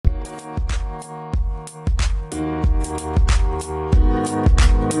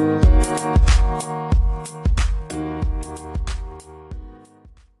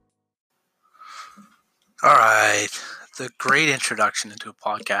the great introduction into a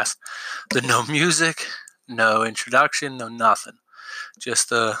podcast. The no music, no introduction, no nothing.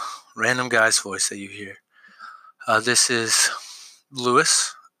 Just a random guy's voice that you hear. This is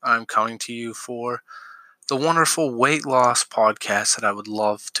Lewis. I'm coming to you for the wonderful weight loss podcast that I would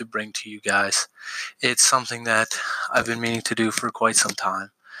love to bring to you guys. It's something that I've been meaning to do for quite some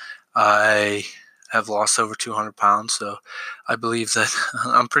time. I have lost over 200 pounds, so I believe that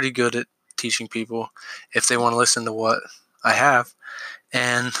I'm pretty good at teaching people if they want to listen to what I have.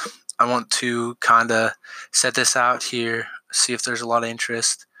 And I want to kind of set this out here, see if there's a lot of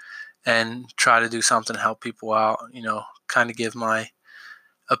interest, and try to do something to help people out, kind of give my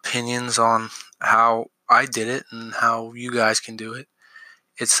opinions on how I did it and how you guys can do it.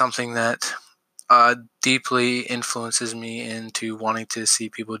 It's something that deeply influences me into wanting to see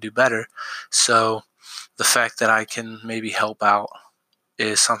people do better. So the fact that I can maybe help out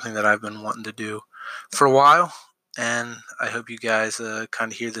is something that I've been wanting to do for a while. And I hope you guys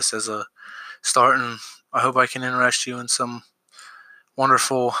kind of hear this as a start. And I hope I can interest you in some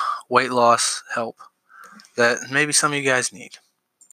wonderful weight loss help that maybe some of you guys need.